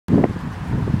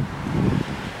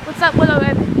what's up, hello,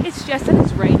 it's Jess and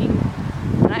it's raining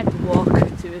and I have to walk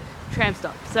to a tram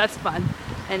stop, so that's fun,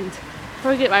 and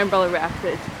probably get my umbrella wrapped,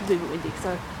 but it's a bit windy,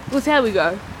 so we'll see how we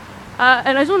go.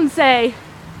 And I just want to say,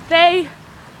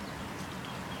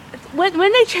 when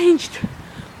they changed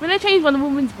Wonder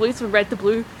Woman's voice from red to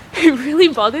blue, it really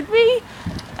bothered me,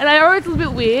 and I know it's a little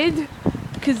bit weird,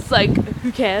 because like,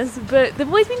 who cares, but they've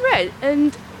always been red,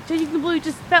 and changing the blue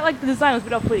just felt like the design was a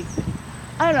bit off-putting.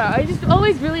 I don't know, I just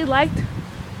always really liked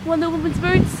Wonder Woman's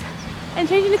boots, and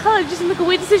changing the colour just seemed like a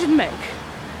weird decision to make.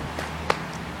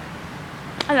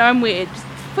 I know, I'm weird. Just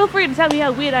feel free to tell me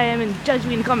how weird I am and judge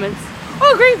me in the comments.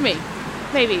 Or agree with me,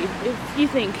 maybe, if you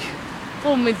think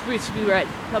Wonder Woman's boots should be red,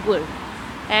 not blue.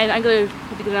 And I'm gonna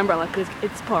get an umbrella because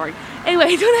it's pouring.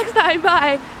 Anyway, until next time,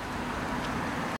 bye!